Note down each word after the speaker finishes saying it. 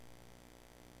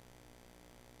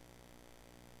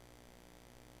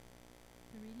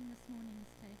this morning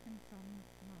is taken from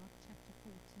Mark chapter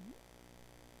 14.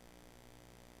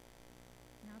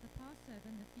 Now the Passover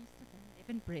and the Feast of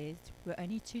Unleavened Bread were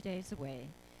only 2 days away,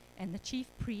 and the chief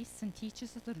priests and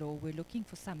teachers of the law were looking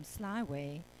for some sly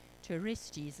way to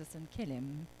arrest Jesus and kill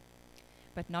him.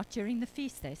 But not during the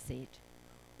feast, they said,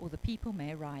 or the people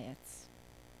may riot.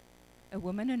 A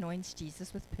woman anoints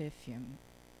Jesus with perfume.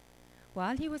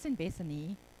 While he was in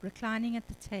Bethany, reclining at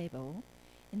the table,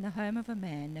 in the home of a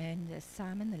man known as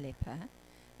Simon the leper,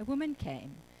 a woman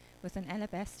came with an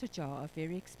alabaster jar of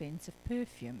very expensive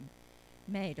perfume,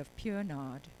 made of pure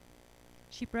nard.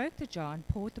 She broke the jar and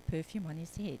poured the perfume on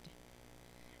his head.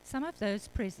 Some of those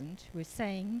present were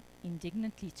saying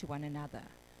indignantly to one another,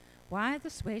 "Why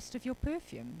this waste of your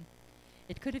perfume?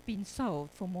 It could have been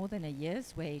sold for more than a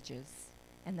year's wages,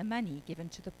 and the money given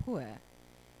to the poor."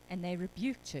 And they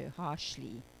rebuked her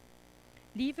harshly.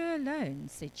 "Leave her alone,"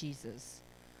 said Jesus.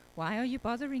 "Why are you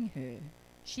bothering her?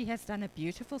 She has done a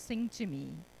beautiful thing to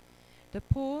me. The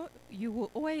poor you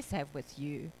will always have with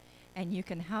you, and you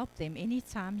can help them any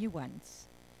time you want.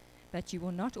 But you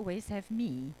will not always have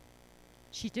me.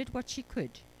 She did what she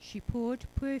could. She poured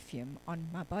perfume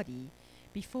on my body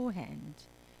beforehand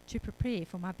to prepare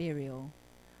for my burial.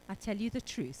 I tell you the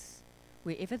truth,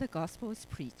 wherever the gospel is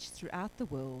preached throughout the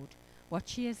world, what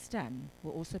she has done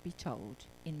will also be told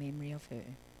in memory of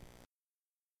her."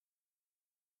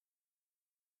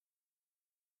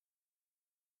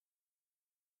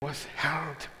 Was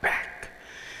held back.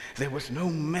 There was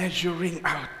no measuring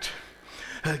out.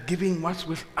 Her giving was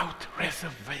without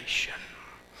reservation.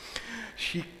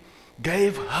 She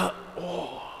gave her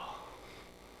all.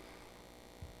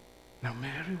 Now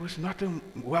Mary was not a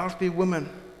wealthy woman.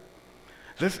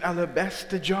 This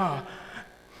alabaster jar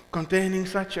containing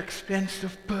such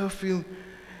expensive perfume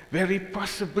very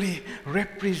possibly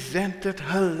represented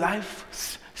her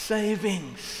life's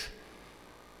savings.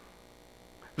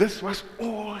 This was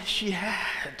all she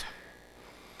had.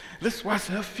 This was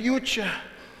her future.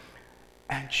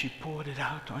 And she poured it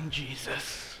out on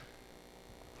Jesus.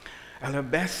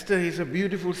 Alabaster is a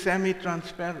beautiful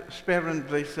semi-transparent,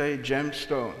 they say,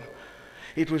 gemstone.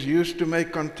 It was used to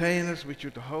make containers which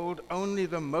would hold only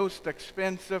the most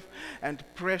expensive and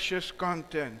precious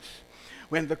contents.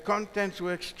 When the contents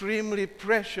were extremely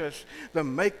precious, the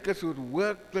makers would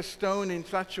work the stone in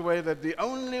such a way that the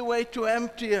only way to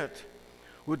empty it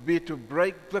would be to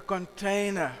break the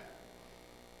container.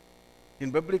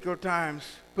 In biblical times,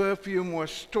 perfume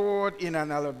was stored in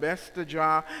an alabaster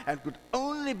jar and could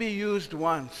only be used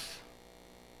once.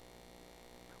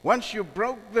 Once you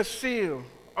broke the seal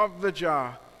of the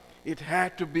jar, it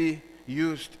had to be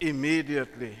used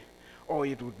immediately, or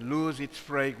it would lose its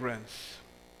fragrance.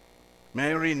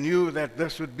 Mary knew that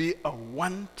this would be a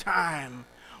one-time,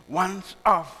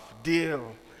 once-off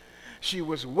deal. She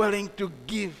was willing to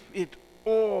give it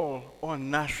all or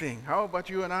nothing. How about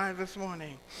you and I this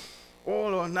morning?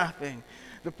 All or nothing.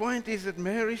 The point is that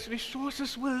Mary's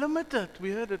resources were limited.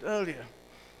 We heard it earlier.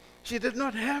 She did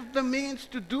not have the means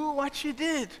to do what she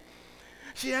did.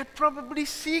 She had probably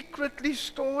secretly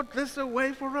stored this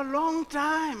away for a long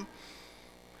time,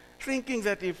 thinking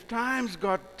that if times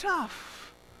got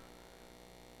tough,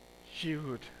 she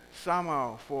would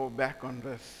somehow fall back on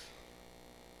this.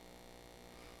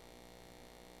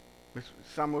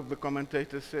 Some of the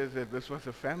commentators say that this was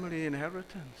a family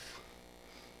inheritance.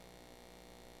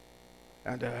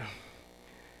 And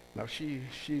now she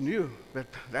knew that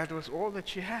that was all that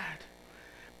she had.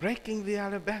 Breaking the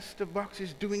alabaster box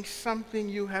is doing something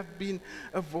you have been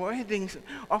avoiding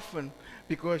often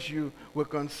because you were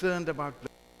concerned about the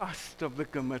cost of the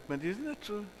commitment. Isn't it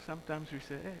true? Sometimes we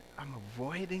say, "Hey, I'm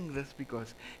avoiding this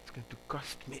because it's going to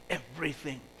cost me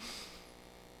everything."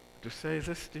 To say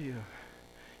this to you,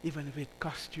 even if it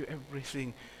costs you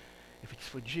everything, if it's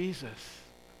for Jesus,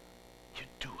 you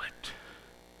do it.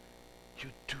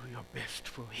 You do your best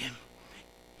for him.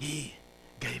 He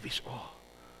gave his all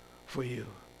for you.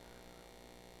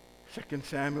 2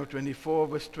 Samuel 24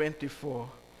 verse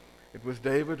 24. It was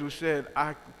David who said,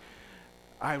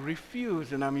 I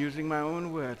refuse, and I'm using my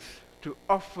own words, to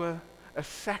offer a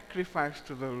sacrifice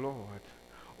to the Lord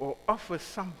or offer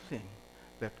something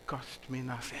that cost me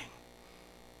nothing.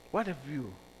 What have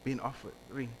you been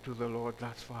offering to the Lord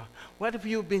thus far? What have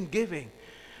you been giving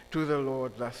to the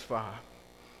Lord thus far?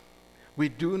 We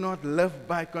do not live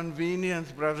by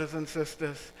convenience, brothers and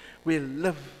sisters. We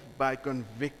live by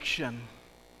conviction.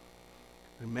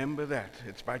 Remember that.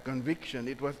 It's by conviction.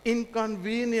 It was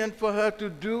inconvenient for her to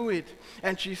do it,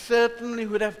 and she certainly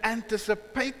would have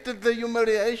anticipated the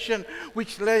humiliation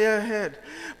which lay ahead.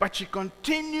 But she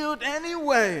continued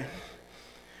anyway.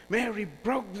 Mary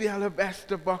broke the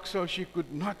alabaster box so she could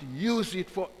not use it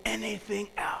for anything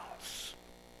else.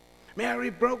 Mary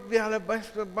broke the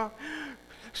alabaster box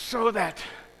so that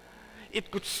it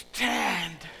could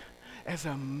stand as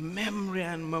a memory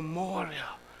and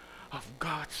memorial of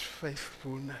God's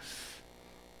faithfulness.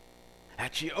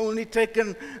 Had she only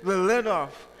taken the lid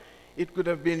off, it could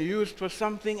have been used for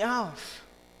something else.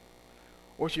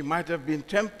 Or she might have been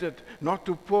tempted not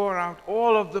to pour out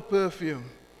all of the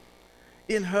perfume.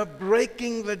 In her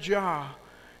breaking the jar,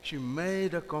 she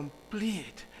made a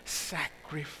complete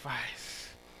sacrifice.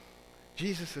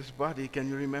 Jesus' body, can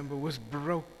you remember, was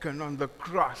broken on the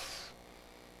cross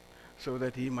so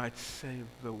that he might save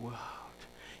the world.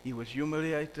 He was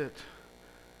humiliated,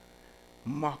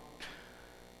 mocked,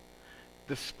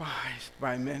 despised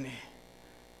by many.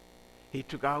 He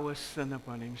took our sin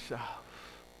upon himself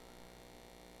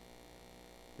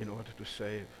in order to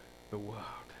save the world.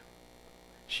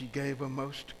 She gave a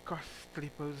most costly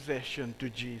possession to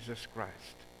Jesus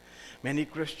Christ. Many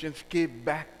Christians give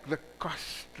back the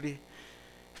costly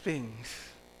things.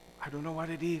 I don't know what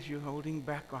it is you're holding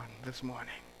back on this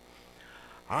morning.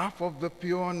 Half of the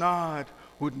pure nard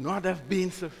would not have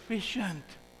been sufficient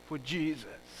for Jesus.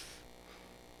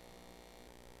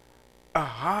 A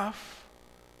half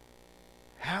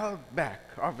held back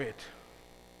of it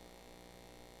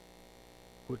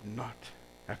would not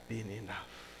have been enough.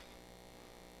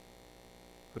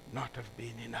 Would not have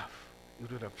been enough. It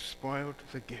would have spoiled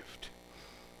the gift.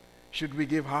 Should we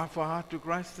give half our heart to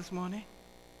Christ this morning?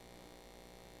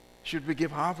 Should we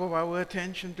give half of our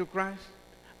attention to Christ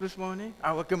this morning?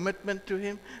 Our commitment to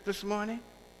him this morning?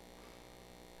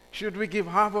 Should we give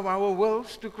half of our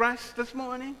wills to Christ this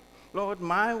morning? Lord,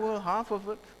 my will, half of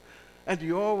it, and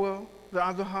your will, the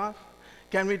other half.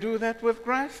 Can we do that with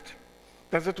Christ?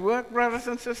 Does it work, brothers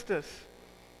and sisters?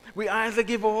 We either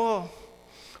give all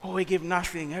or we give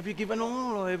nothing. Have you given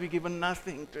all or have you given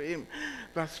nothing to him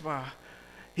thus far?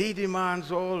 He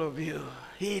demands all of you.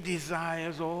 He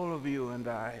desires all of you and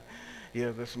I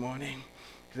here this morning.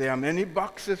 There are many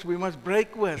boxes we must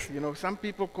break with. You know, some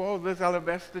people call this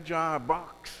alabaster jar a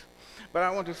box. But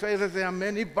I want to say that there are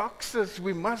many boxes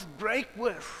we must break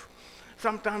with.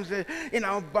 Sometimes in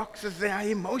our boxes there are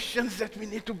emotions that we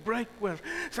need to break with.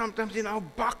 Sometimes in our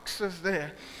boxes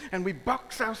there, and we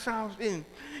box ourselves in.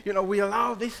 You know, we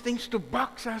allow these things to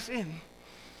box us in.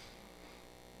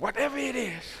 Whatever it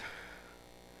is,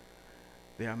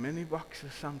 there are many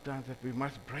boxes sometimes that we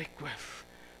must break with.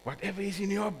 Whatever is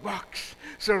in your box,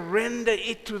 surrender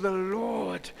it to the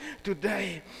Lord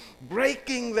today.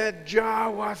 Breaking that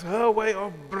jar was her way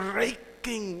of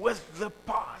breaking with the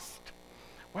past.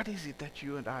 What is it that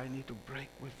you and I need to break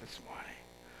with this morning?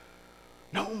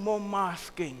 No more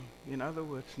masking. In other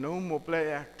words, no more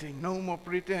play acting, no more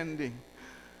pretending,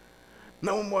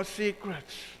 no more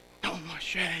secrets, no more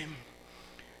shame.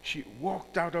 She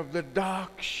walked out of the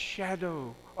dark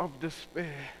shadow of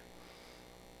despair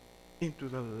into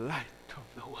the light of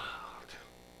the world.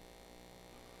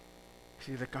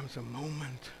 See, there comes a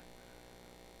moment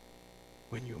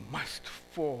when you must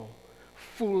fall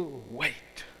full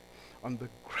weight on the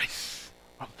grace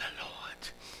of the Lord.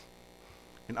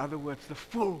 In other words, the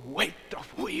full weight of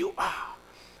who you are,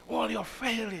 all your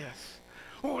failures,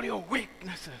 all your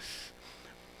weaknesses,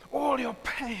 all your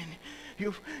pain.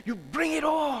 You bring it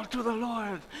all to the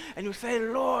Lord and you say,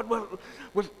 Lord,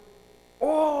 with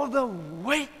all the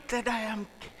weight that I am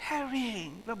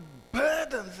carrying, the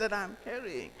burdens that I'm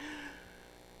carrying,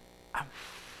 I'm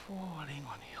falling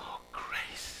on your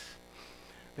grace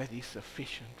that is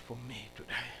sufficient for me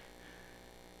today.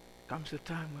 Comes a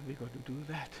time when we've got to do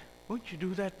that. Won't you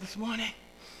do that this morning?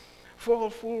 Fall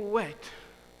full weight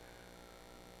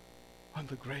on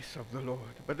the grace of the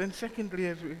Lord. But then secondly,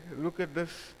 as we look at this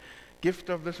gift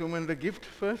of this woman, the gift,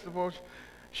 first of all,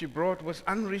 she brought was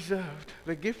unreserved.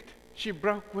 The gift she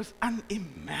brought was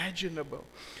unimaginable.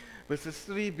 Verses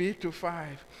 3b to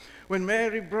 5. When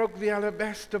Mary broke the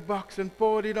alabaster box and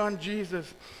poured it on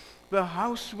Jesus, the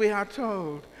house, we are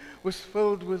told, was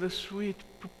filled with a sweet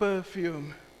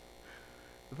perfume,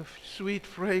 the sweet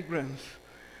fragrance.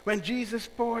 When Jesus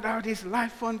poured out his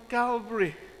life on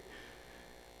Calvary,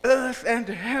 earth and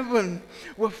heaven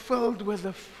were filled with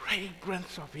the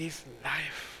fragrance of his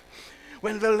life.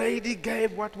 When the lady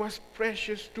gave what was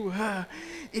precious to her,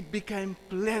 it became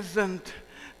pleasant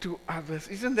to others.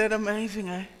 Isn't that amazing,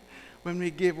 eh? When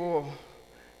we give all,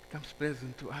 it becomes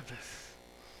pleasant to others.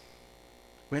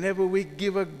 Whenever we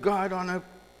give a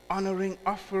God-honoring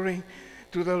offering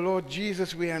to the Lord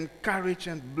Jesus, we encourage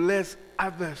and bless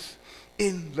others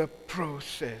in the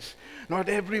process. Not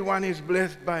everyone is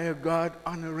blessed by a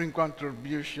God-honoring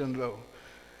contribution, though.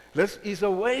 This is a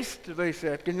waste, they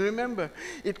said. Can you remember?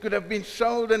 It could have been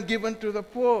sold and given to the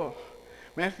poor.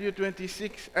 Matthew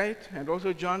 26:8 and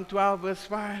also John 12, verse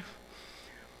 5.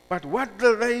 But what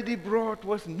the lady brought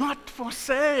was not for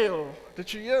sale.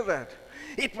 Did you hear that?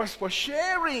 It was for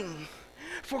sharing,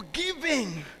 for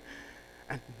giving,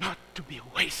 and not to be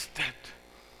wasted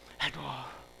at all.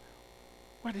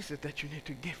 What is it that you need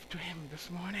to give to Him this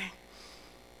morning?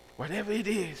 Whatever it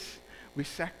is, we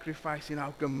sacrifice in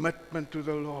our commitment to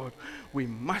the Lord. We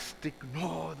must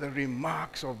ignore the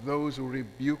remarks of those who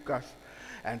rebuke us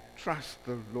and trust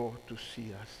the Lord to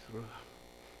see us through.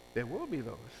 There will be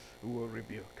those who will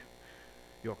rebuke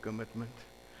your commitment,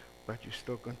 but you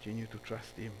still continue to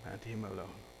trust Him and Him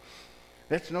alone.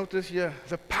 Let's notice here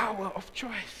the power of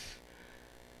choice.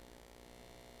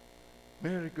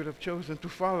 Mary could have chosen to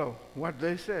follow what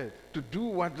they said, to do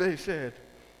what they said.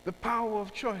 The power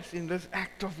of choice in this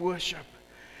act of worship.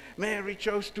 Mary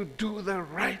chose to do the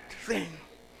right thing,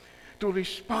 to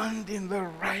respond in the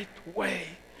right way,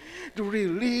 to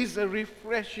release a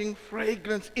refreshing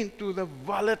fragrance into the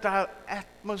volatile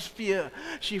atmosphere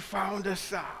she found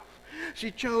herself.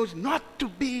 She chose not to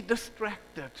be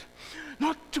distracted,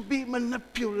 not to be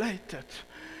manipulated,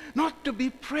 not to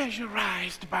be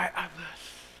pressurized by others.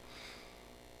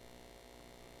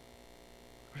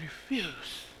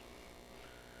 Refuse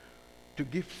to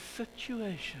give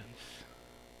situations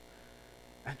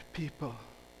and people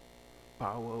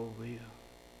power over you.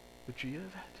 Did you hear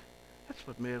that? That's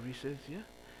what Mary says here.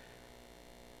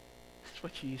 That's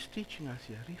what she is teaching us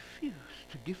here. Refuse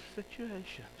to give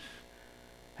situations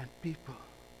and people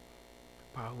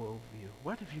power over you.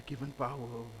 What have you given power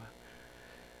over?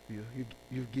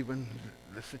 You've given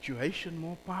the situation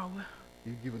more power?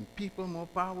 You've given people more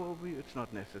power over you? It's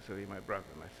not necessary, my brother,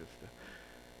 my sister.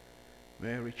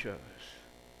 Mary chose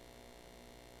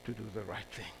to do the right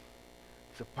thing.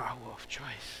 It's a power of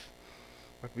choice.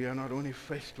 But we are not only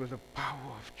faced with the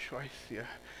power of choice here.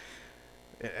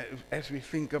 As we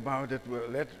think about it, well,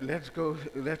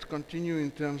 let's continue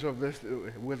in terms of this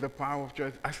with the power of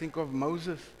choice. I think of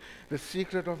Moses. The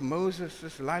secret of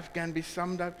Moses' life can be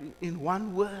summed up in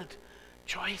one word: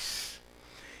 choice.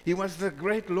 He was the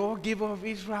great lawgiver of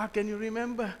Israel. Can you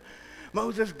remember?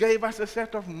 Moses gave us a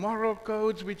set of moral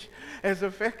codes which has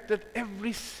affected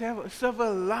every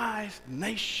civilized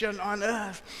nation on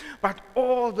earth. But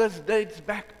all this dates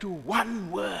back to one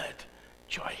word: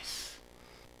 choice.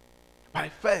 By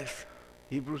faith,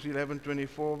 Hebrews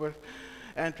 11:24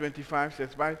 and 25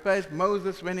 says, by faith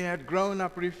Moses, when he had grown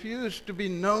up, refused to be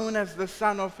known as the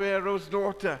son of Pharaoh's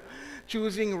daughter,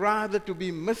 choosing rather to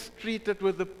be mistreated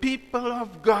with the people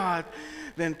of God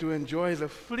than to enjoy the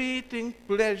fleeting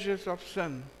pleasures of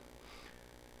sin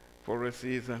for a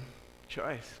season.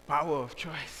 Choice, power of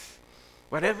choice.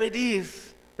 Whatever it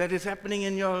is that is happening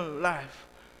in your life,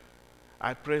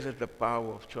 I pray that the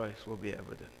power of choice will be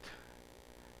evident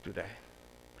today.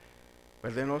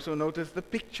 But then also notice the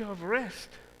picture of rest.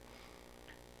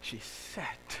 She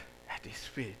sat at his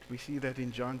feet. We see that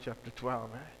in John chapter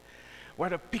 12.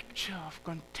 What a picture of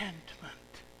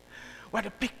contentment. What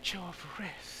a picture of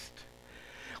rest.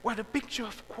 What a picture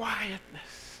of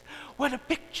quietness. What a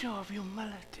picture of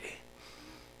humility.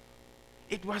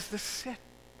 It was the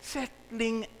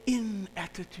settling in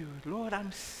attitude. Lord,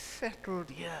 I'm settled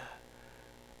here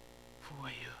for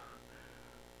you.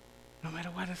 No matter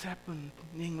what has happened,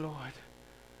 Lord,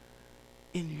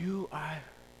 in you I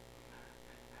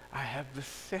have the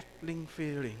settling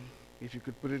feeling, if you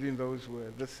could put it in those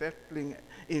words, the settling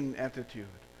in attitude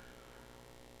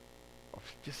of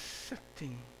just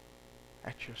sitting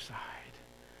at your side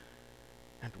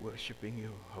and worshiping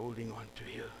you, holding on to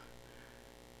you.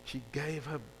 She gave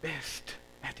her best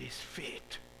at his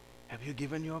feet. Have you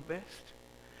given your best?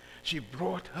 She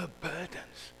brought her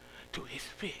burdens to his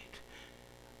feet.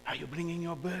 Are you bringing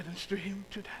your burdens to him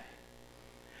today?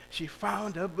 She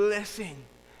found her blessing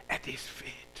at his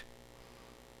feet.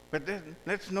 But then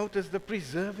let's notice the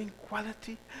preserving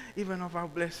quality even of our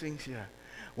blessings here.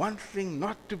 One thing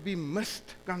not to be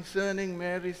missed concerning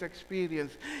Mary's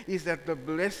experience is that the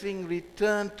blessing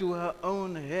returned to her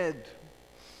own head.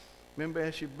 Remember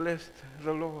as she blessed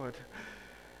the Lord.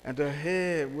 And her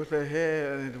hair, with her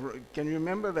hair, can you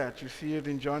remember that? You see it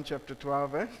in John chapter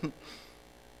 12,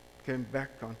 came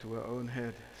back onto her own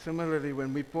head. Similarly,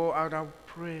 when we pour out our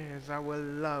prayers, our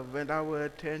love, and our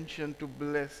attention to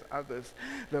bless others,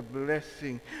 the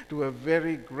blessing, to a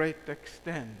very great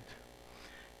extent,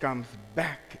 comes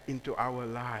back into our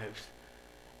lives,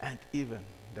 and even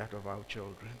that of our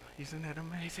children. Isn't that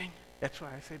amazing? That's why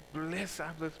I say, bless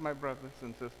others, my brothers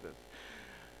and sisters.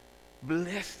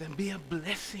 Bless them, be a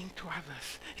blessing to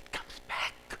others. It comes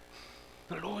back.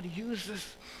 The Lord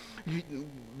uses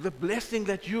The blessing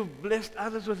that you've blessed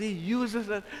others with, He uses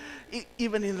it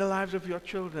even in the lives of your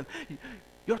children.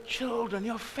 Your children,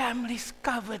 your family's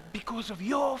covered because of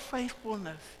your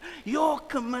faithfulness, your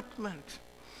commitment,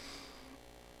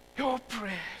 your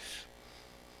prayers.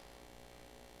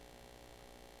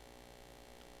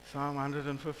 Psalm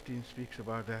 115 speaks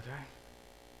about that,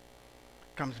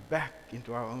 comes back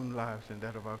into our own lives and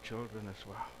that of our children as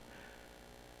well.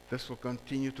 This will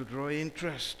continue to draw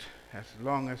interest as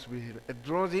long as it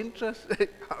draws interest.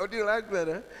 How do you like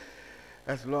that,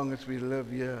 As long as we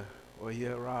live here or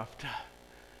hereafter.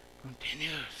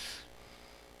 Continues.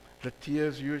 The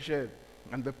tears you shed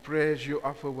and the prayers you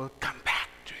offer will come back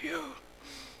to you.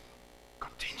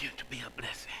 Continue to be a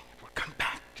blessing. It will come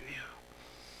back to you.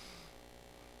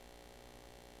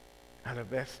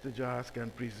 Alabaster jars can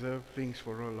preserve things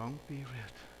for a long period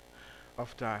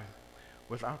of time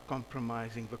without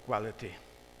compromising the quality.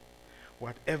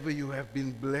 Whatever you have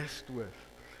been blessed with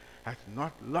has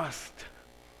not lost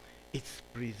its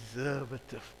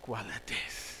preservative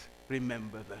qualities.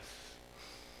 Remember this.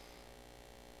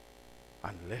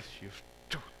 Unless you've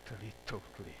totally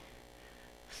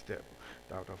stepped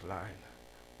out of line.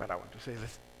 But I want to say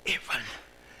this, even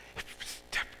if you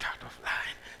stepped out of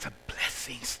line, the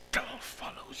blessing still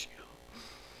follows you.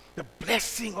 The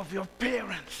blessing of your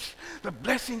parents, the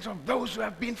blessings of those who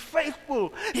have been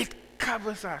faithful, it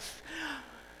covers us.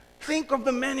 Think of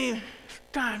the many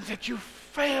times that you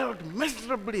failed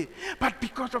miserably, but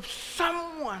because of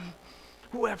someone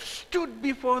who have stood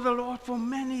before the Lord for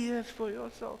many years for your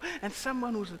soul, and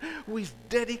someone who is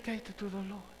dedicated to the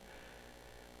Lord.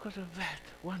 Because of that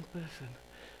one person,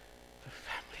 the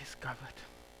family is covered.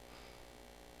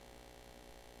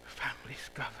 The family is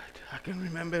covered. I can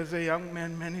remember as a young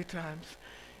man many times,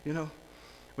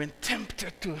 when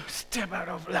tempted to step out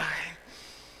of line,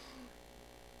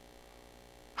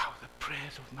 how the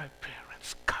prayers of my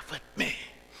parents covered me.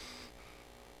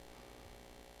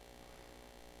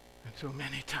 And so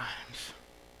many times,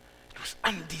 it was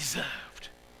undeserved,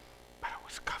 but I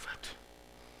was covered.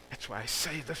 That's why I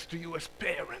say this to you as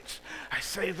parents. I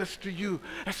say this to you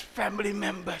as family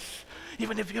members.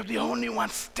 Even if you're the only one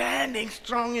standing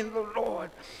strong in the Lord,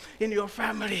 in your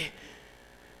family,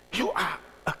 you are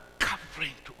a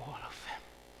covering to all of them.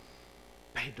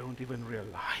 They don't even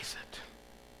realize it.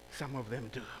 Some of them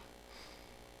do.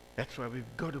 That's why we've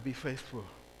got to be faithful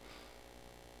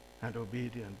and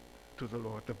obedient to the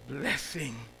Lord. The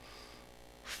blessing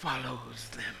follows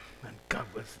them and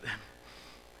covers them.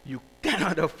 You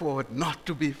cannot afford not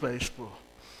to be faithful,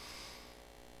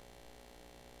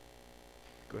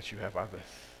 because you have others,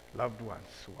 loved ones,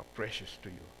 who are precious to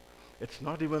you. It's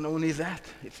not even only that,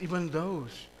 it's even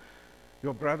those,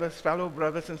 your brothers, fellow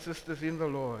brothers and sisters in the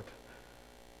Lord,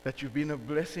 that you've been a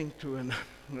blessing to, and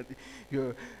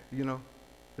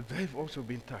they've also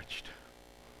been touched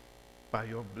by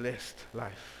your blessed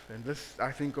life. And this,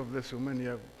 I think of this, so many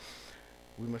of,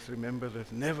 we must remember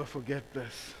this, never forget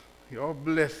this. Your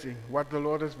blessing, what the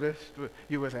Lord has blessed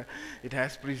you with, it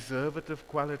has preservative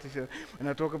qualities. When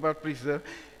I talk about preserve,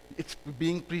 it's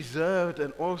being preserved,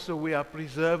 and also we are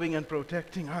preserving and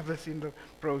protecting others in the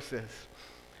process.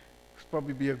 It's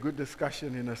probably be a good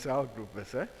discussion in a cell group,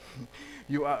 this, eh?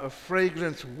 You are a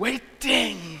fragrance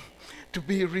waiting to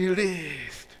be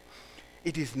released.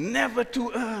 It is never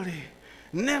too early,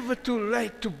 never too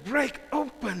late to break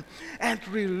open and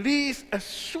release a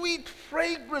sweet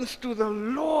fragrance to the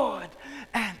Lord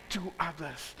and to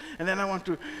others. And then I want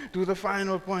to do the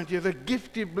final point here. The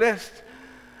gift He blessed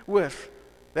with,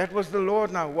 that was the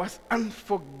Lord now, was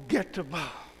unforgettable.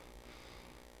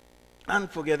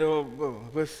 Unforgettable.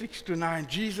 Verse 6 to 9,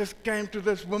 Jesus came to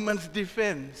this woman's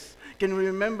defense. Can we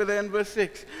remember that in verse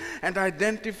 6? And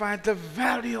identified the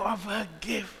value of her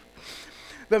gift.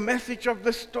 The message of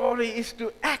the story is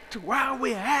to act while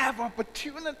we have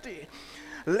opportunity.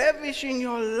 Lavishing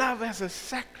your love as a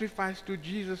sacrifice to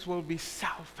Jesus will be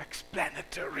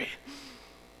self-explanatory,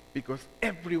 because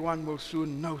everyone will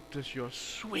soon notice your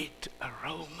sweet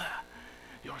aroma,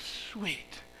 your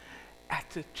sweet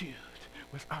attitude,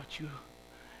 without you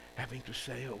having to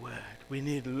say a word. We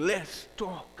need less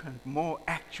talk and more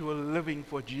actual living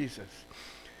for Jesus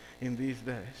in these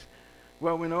days.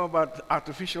 Well, we know about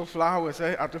artificial flowers.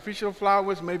 Artificial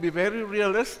flowers may be very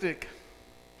realistic,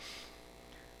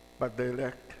 but they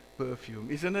lack perfume.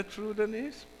 Isn't it true,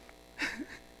 Denise?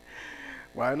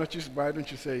 Why don't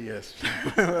you say yes?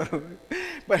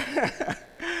 But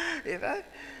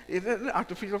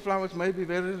artificial flowers may be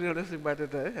very realistic by the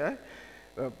day,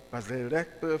 but they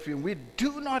lack perfume. We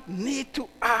do not need to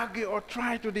argue or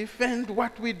try to defend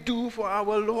what we do for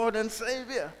our Lord and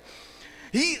Savior.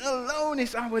 He alone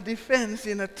is our defense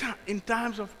in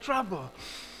times of trouble,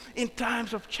 in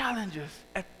times of challenges.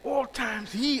 At all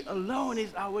times, He alone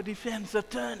is our defense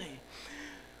attorney.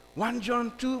 1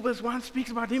 John 2 verse 1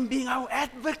 speaks about Him being our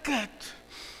advocate.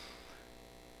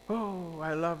 Oh,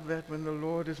 I love that when the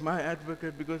Lord is my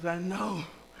advocate, because I know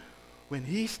when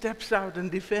He steps out and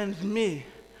defends me,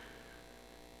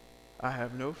 I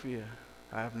have no fear.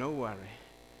 I have no worry,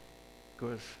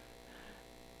 because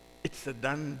it's a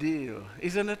done deal.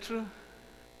 Isn't it true?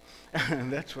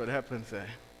 And that's what happens there.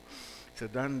 It's a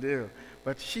done deal.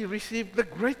 But she received the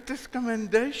greatest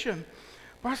commendation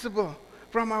possible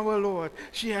from our Lord.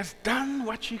 She has done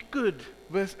what she could.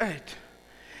 Verse 8.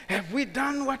 Have we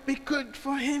done what we could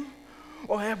for Him?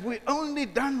 Or have we only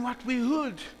done what we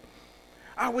would?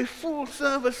 Are we full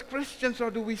service Christians,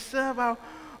 or do we serve our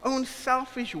own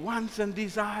selfish wants and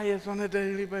desires on a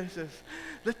daily basis?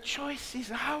 The choice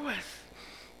is ours.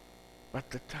 But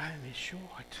the time is short.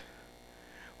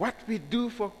 What we do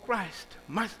for Christ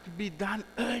must be done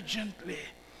urgently.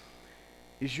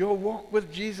 Is your walk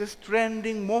with Jesus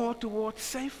trending more towards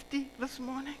safety this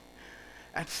morning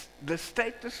and the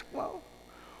status quo,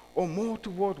 or more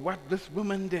toward what this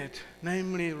woman did,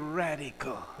 namely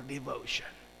radical devotion?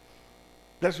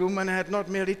 This woman had not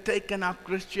merely taken up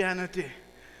Christianity,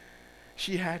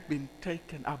 she had been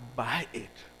taken up by it.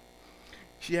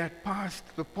 She had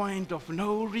passed the point of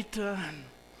no return.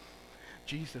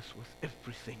 Jesus was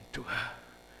everything to her.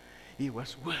 He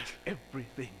was worth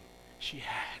everything she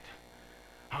had.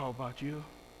 How about you?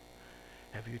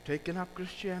 Have you taken up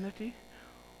Christianity,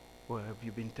 or have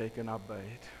you been taken up by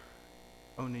it?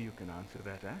 Only you can answer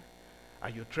that, eh? Are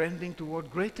you trending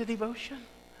toward greater devotion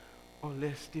or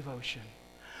less devotion?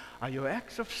 Are your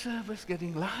acts of service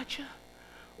getting larger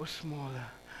or smaller?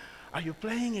 Are you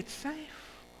playing it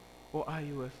safe, or are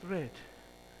you a threat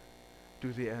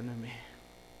to the enemy?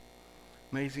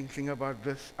 Amazing thing about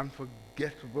this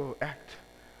unforgettable act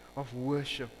of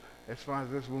worship, as far as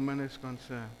this woman is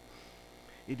concerned,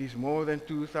 it is more than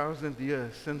 2,000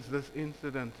 years since this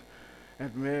incident,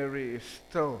 and Mary is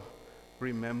still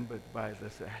remembered by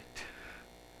this act.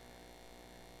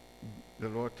 The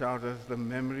Lord tells us the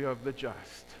memory of the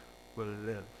just will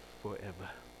live forever.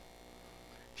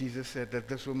 Jesus said that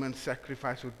this woman's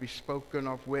sacrifice would be spoken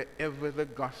of wherever the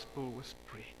gospel was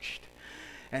preached.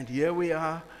 And here we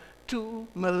are, 2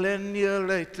 millennia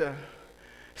later,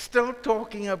 still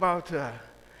talking about her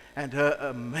and her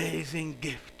amazing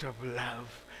gift of love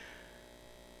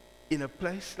in a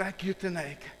place like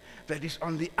Uitenhage, that is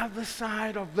on the other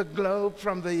side of the globe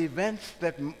from the events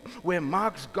where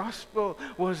Mark's gospel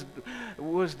was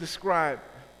described.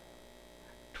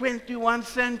 21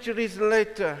 centuries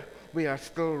later, we are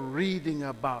still reading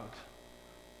about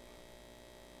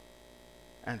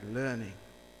and learning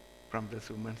from this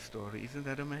woman's story. Isn't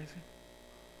that amazing?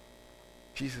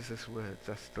 Jesus' words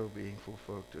are still being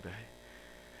fulfilled today.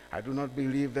 I do not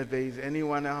believe that there is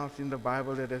anyone else in the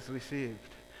Bible that has received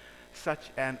such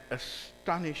an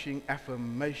astonishing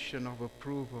affirmation of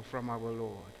approval from our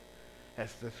Lord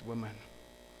as this woman.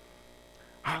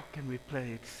 How can we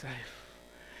play it safe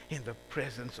in the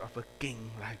presence of a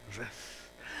king like this?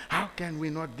 How can we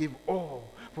not give all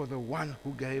for the one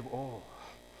who gave all?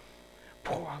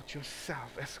 Pour out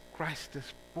yourself as Christ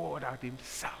has poured out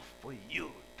himself for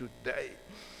you today.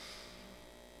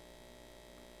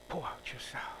 Pour out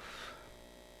yourself.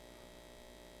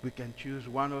 We can choose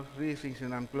one of 3 things,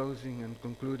 and I'm closing and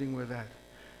concluding with that.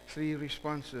 3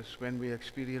 responses when we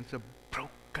experience a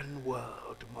broken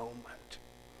world moment.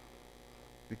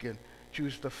 We can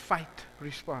choose the fight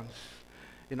response.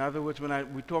 In other words,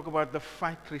 when we talk about the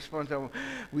fight response,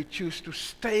 we choose to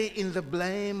stay in the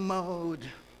blame mode.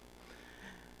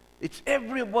 It's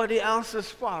everybody else's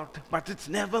fault, but it's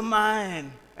never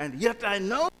mine. And yet I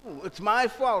know it's my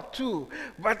fault too,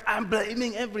 but I'm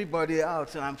blaming everybody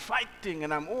else, and I'm fighting,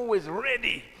 and I'm always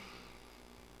ready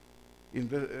in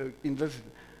this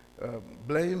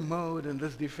blame mode and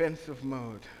this defensive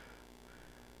mode,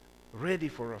 ready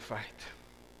for a fight.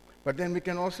 But then we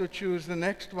can also choose the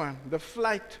next one, the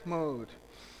flight mode.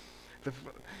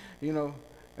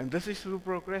 And this is through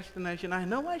procrastination. I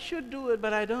know I should do it,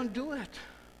 but I don't do it.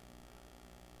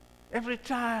 Every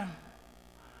time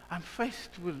I'm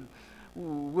faced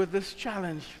with this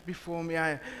challenge before me,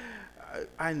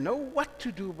 I know what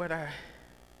to do, but I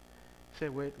say,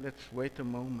 let's wait a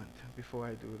moment before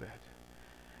I do that.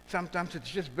 Sometimes it's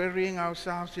just burying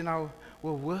ourselves in our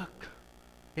work,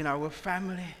 in our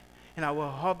family, in our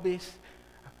hobbies,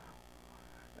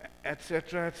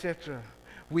 etc., etc.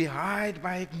 We hide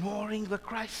by ignoring the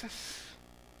crisis.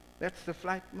 That's the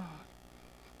flight mode.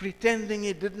 Pretending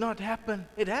it did not happen.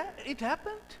 It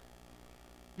happened.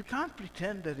 You can't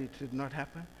pretend that it did not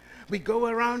happen. We go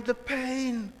around the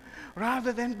pain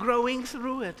rather than growing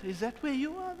through it. Is that where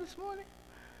you are this morning?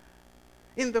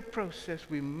 In the process,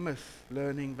 we miss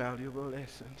learning valuable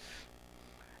lessons.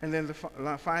 And then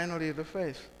finally, the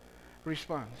faith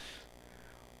response.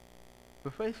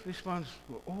 The faith response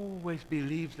will always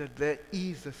believe that there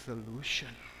is a solution.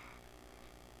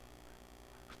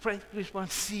 Faith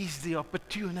response sees the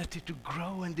opportunity to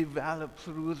grow and develop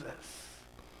through this.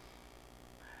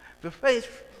 The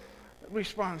faith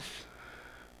response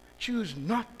choose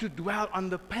not to dwell on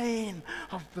the pain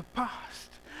of the past,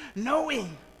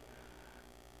 knowing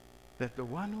that the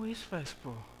one who is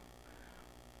faithful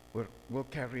will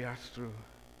carry us through.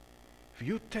 If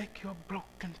you take your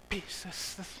broken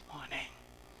pieces this morning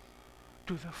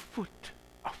to the foot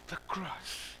of the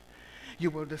cross,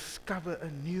 you will discover a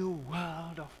new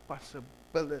world of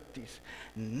possibilities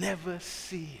never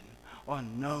seen or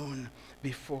known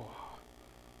before.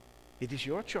 It is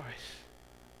your choice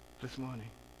this morning.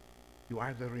 You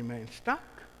either remain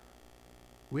stuck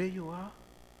where you are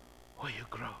or you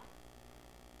grow.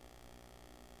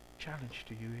 Challenge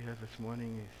to you here this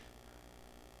morning is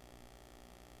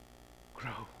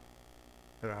grow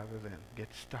rather than get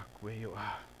stuck where you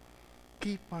are.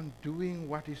 Keep on doing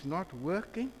what is not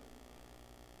working.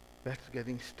 That's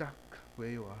getting stuck where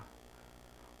you are.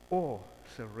 Or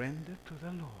surrender to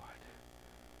the Lord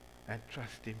and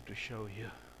trust Him to show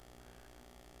you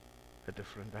a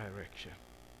different direction.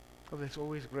 Oh, there's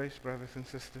always grace, brothers and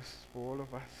sisters, for all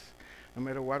of us. No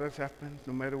matter what has happened,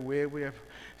 no matter where we have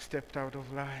stepped out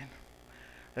of line.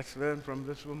 Let's learn from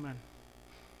this woman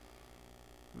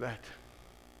that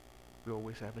we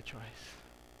always have a choice.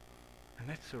 And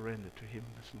let's surrender to Him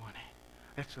this morning.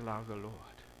 Let's allow the Lord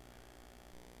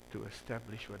to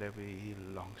establish whatever He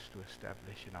longs to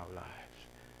establish in our lives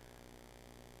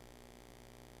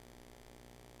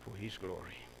for His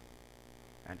glory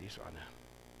and His honor.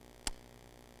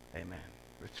 Amen.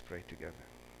 Let's pray together.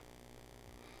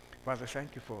 Father,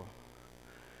 thank you for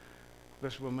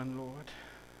this woman, Lord,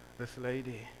 this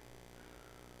lady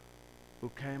who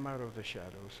came out of the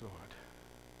shadows, Lord,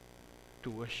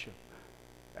 to worship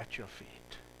at your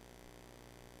feet,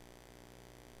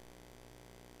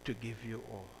 to give you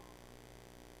all,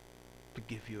 to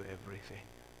give you everything.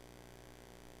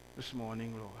 This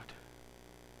morning, Lord,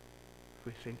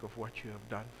 we think of what you have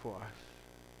done for us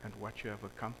and what you have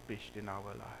accomplished in our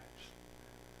lives.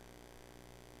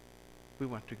 We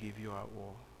want to give you our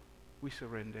all. We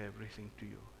surrender everything to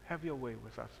you. Have your way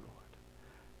with us, Lord.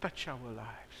 Touch our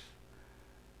lives.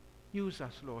 Use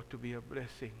us, Lord, to be a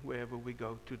blessing wherever we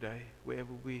go today,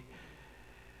 wherever we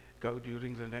go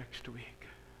during the next week.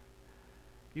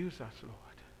 Use us,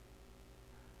 Lord,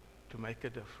 to make a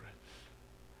difference.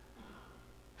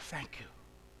 Thank you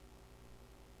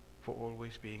for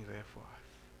always being there for us.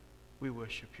 We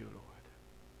worship you,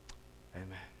 Lord.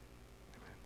 Amen.